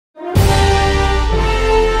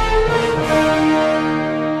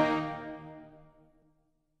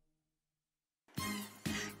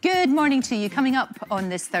morning to you. Coming up on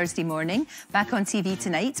this Thursday morning, back on TV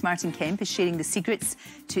tonight, Martin Kemp is sharing the secrets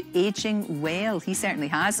to ageing well. He certainly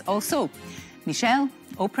has. Also, Michelle,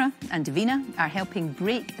 Oprah and Davina are helping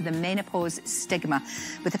break the menopause stigma.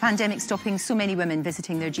 With the pandemic stopping so many women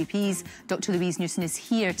visiting their GPs, Dr. Louise Newson is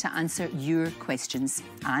here to answer your questions.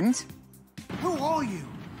 And... who are you?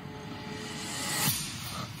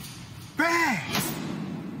 Bear!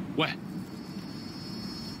 Where?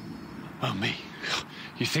 Oh, me.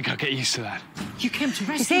 You think I'll get used to that? You came to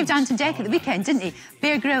rescue He saved Ant and Dec at the weekend, didn't he?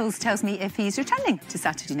 Bear Grylls tells me if he's returning to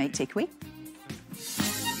Saturday Night Takeaway.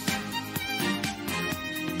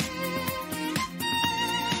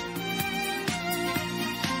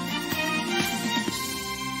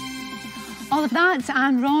 All of that,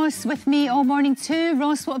 and Ross with me all morning too.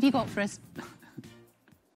 Ross, what have you got for us?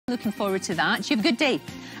 Looking forward to that. You have a good day.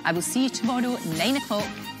 I will see you tomorrow, 9 o'clock,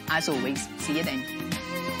 as always. See you then.